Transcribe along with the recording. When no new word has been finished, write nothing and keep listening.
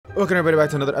Welcome everybody back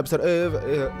to another episode of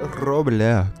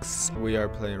Roblox. We are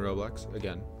playing Roblox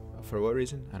again. For what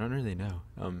reason? I don't really know.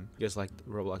 You guys liked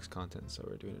Roblox content, so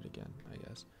we're doing it again, I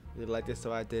guess. You liked it,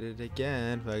 so I did it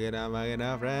again. Fuck it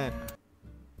out, friend.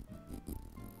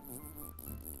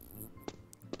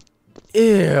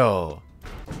 Ew.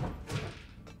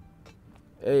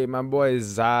 Hey, my boy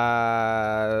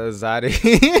Zaddy.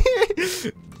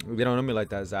 You don't know me like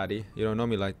that, Zaddy. You don't know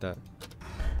me like that.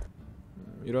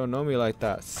 You don't know me like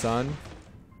that, son.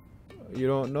 You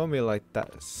don't know me like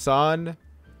that, son.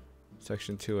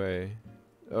 Section 2A.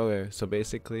 Okay, so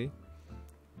basically,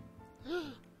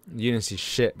 you didn't see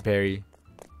shit, Barry.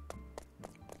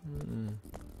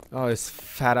 Oh, his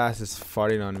fat ass is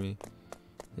farting on me.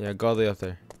 Yeah, go all the way up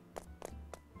there.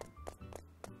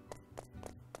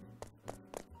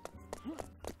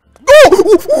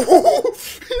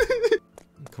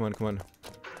 Come on, come on.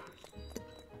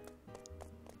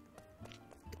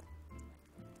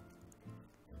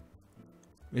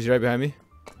 Is he right behind me?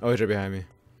 Oh, he's right behind me.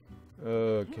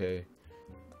 Okay.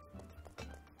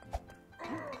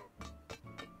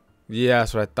 Yeah,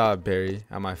 that's what I thought, Barry.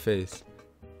 On my face.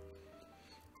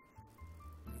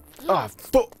 Ah,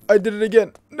 fuck! I did it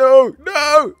again. No,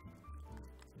 no!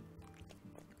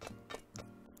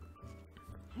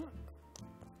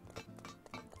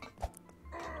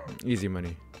 Easy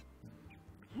money.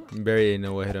 Barry ain't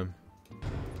no way hit him.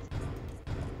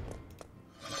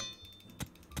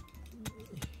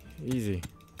 Easy.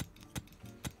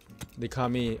 They call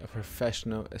me a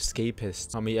professional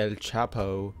escapist. Call me El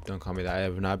Chapo. Don't call me that. I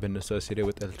have not been associated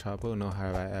with El Chapo. Nor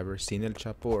have I ever seen El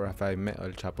Chapo or have I met El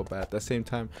Chapo. But at the same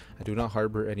time, I do not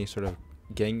harbor any sort of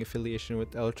gang affiliation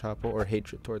with El Chapo or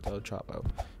hatred towards El Chapo.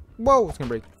 Whoa! It's gonna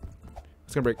break.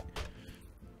 It's gonna break.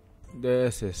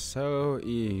 This is so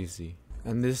easy.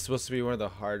 And this is supposed to be one of the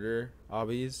harder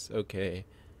obbies? Okay.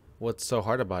 What's so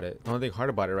hard about it? The only thing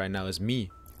hard about it right now is me.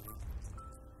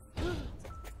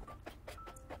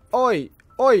 Oi!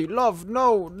 Oi! Love!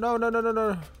 No! No, no, no, no,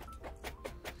 no.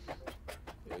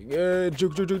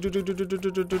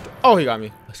 Oh, he got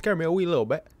me. Scared me a wee little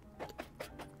bit.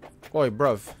 Oi,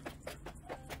 bruv.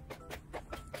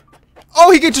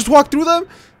 Oh, he could just walk through them?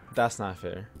 That's not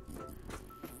fair.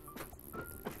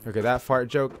 Okay, that fart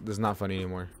joke is not funny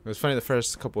anymore. It was funny the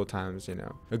first couple of times, you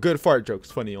know. A good fart joke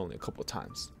is funny only a couple of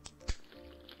times.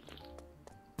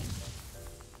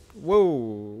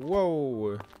 Whoa!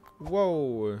 Whoa!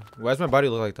 Whoa! Why does my body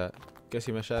look like that? Guess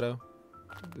see my shadow?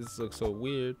 This looks so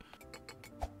weird.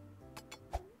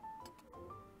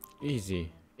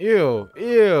 Easy. Ew!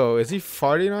 Ew! Is he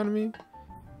farting on me?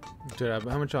 Dude,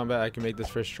 how much on bet I can make this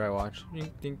first try? Watch. Ding,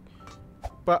 ding.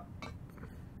 Plop.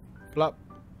 Plop.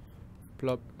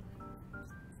 Plop.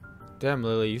 Damn,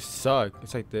 Lily, you suck.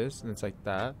 It's like this, and it's like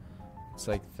that. It's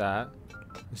like that.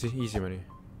 It's easy money.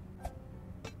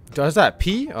 Does that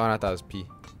P? Oh, I thought it was P.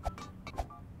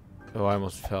 Oh, I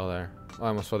almost fell there. Oh, I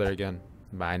almost fell there again.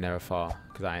 But I never fall,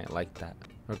 because I ain't like that.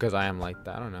 Or because I am like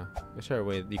that. I don't know. Whichever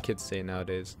way you kids say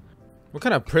nowadays. What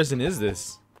kind of prison is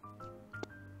this?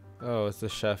 Oh, it's the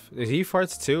chef. Is he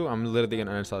farts too? I'm literally going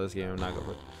to uninstall this game. I'm not going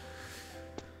to.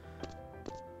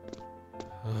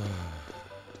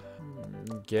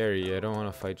 Gary, I don't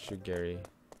want to fight you, Gary.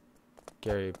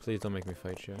 Gary, please don't make me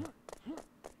fight you.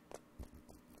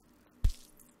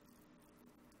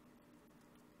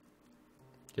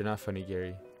 You're not funny,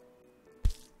 Gary.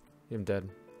 I'm dead.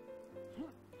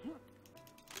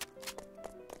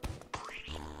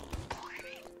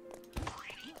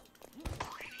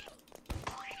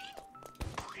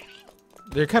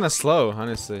 They're kind of slow,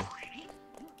 honestly.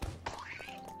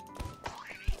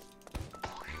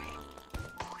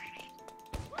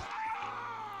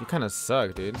 You kind of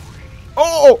suck, dude.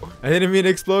 Oh! I didn't mean to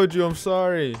explode you. I'm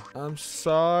sorry. I'm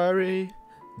sorry.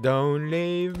 Don't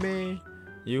leave me.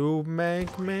 You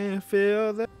make me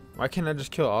feel that. Why can't I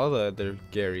just kill all the other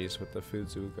Garys with the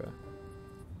Fuzuka?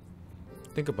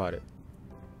 Think about it.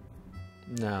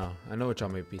 Now, I know what y'all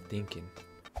may be thinking.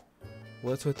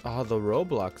 What's with all the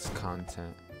Roblox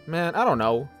content? Man, I don't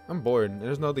know. I'm bored.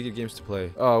 There's no other good games to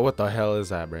play. Oh, what the hell is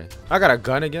that, bro? I got a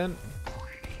gun again?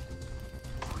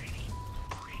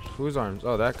 Whose arms?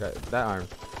 Oh, that guy. That arm.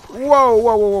 Whoa,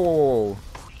 whoa, whoa, whoa, whoa, whoa.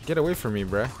 Get away from me,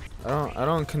 bruh. I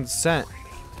don't consent.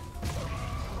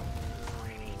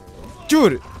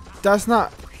 Dude, that's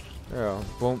not. Oh,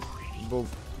 boom, boom,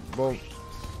 boom,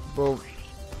 boom.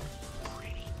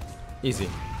 Easy.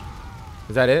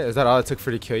 Is that it? Is that all it took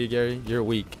for to kill you, Gary? You're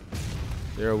weak.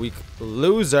 You're a weak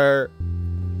loser.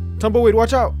 Tumbleweed,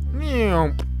 watch out.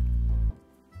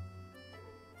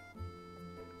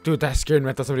 Dude, that scared me.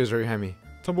 I thought somebody was right behind me.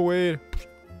 Tumbleweed.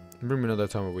 Bring me another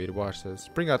tumbleweed. Watch this.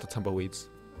 Bring out the tumbleweeds.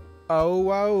 Oh,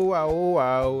 wow, wow,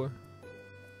 wow.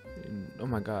 Oh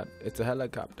my god, it's a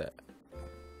helicopter.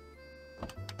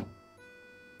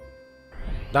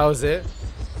 That was it?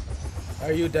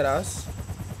 Are you dead ass?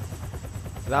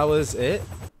 That was it?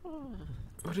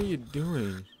 What are you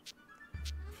doing?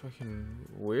 Fucking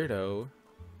weirdo.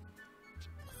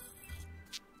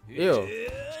 Ew.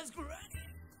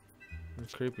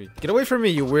 That's creepy. Get away from me,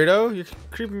 you weirdo! You're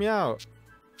creeping me out.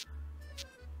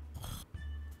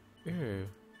 Ew.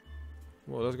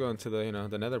 Well, let's go into the,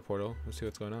 the nether portal. Let's see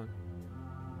what's going on.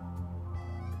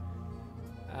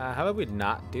 How about we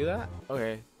not do that?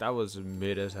 Okay, that was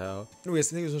mid as hell. Anyways,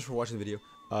 thank you so much for watching the video.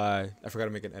 I forgot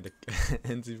to make an edit.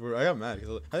 I got mad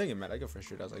because I didn't get mad. I got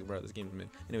frustrated. I was like, bro, this game's mid.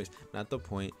 Anyways, not the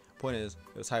point. Point is,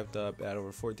 it was hyped up. It had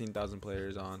over 14,000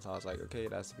 players on. So I was like, okay,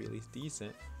 it has to be at least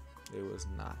decent. It was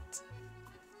not.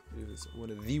 It was one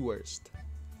of the worst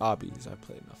Obbies I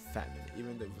played in a fat minute.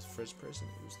 Even though it was first person,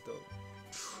 it was still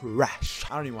trash.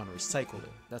 I don't even want to recycle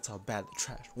it. That's how bad the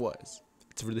trash was.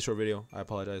 It's a really short video. I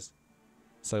apologize.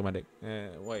 Suck my dick.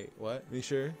 Wait, what? Make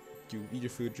sure you eat your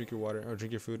food, drink your water, or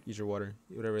drink your food, eat your water,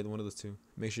 whatever, one of those two.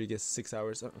 Make sure you get 6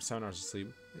 hours, 7 hours of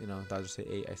sleep. Doctors say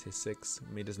 8, I say 6.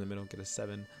 Made this in the middle, get a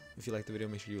 7. If you like the video,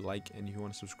 make sure you like, and if you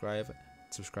want to subscribe.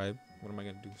 What am I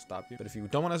gonna do? Stop you? But if you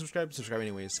don't want to subscribe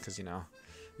anyways, because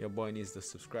your boy needs the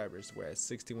subscribers. We're at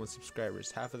 61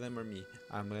 subscribers. Half of them are me.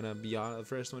 I'm gonna be on the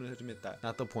first one to admit that.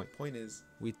 Not the point. Point is,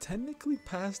 we technically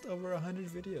passed over 100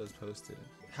 videos posted.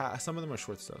 Some of them are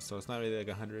shorts though, so it's not really like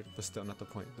 100, but still not the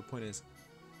point. The point is,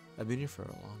 I've been here for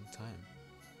a long time.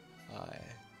 I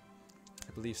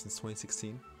believe since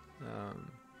 2016.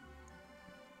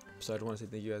 So I just want to say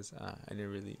thank you guys. I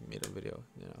never really made a video,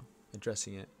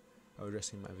 addressing it. Or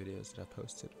addressing my videos that I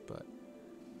posted, but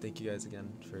thank you guys again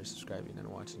for subscribing and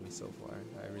watching me so far.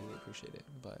 I really appreciate it.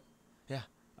 But yeah,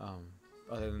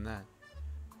 other than that,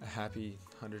 a happy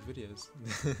 100 videos.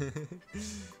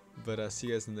 But see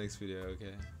you guys in the next video.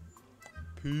 Okay,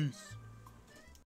 peace.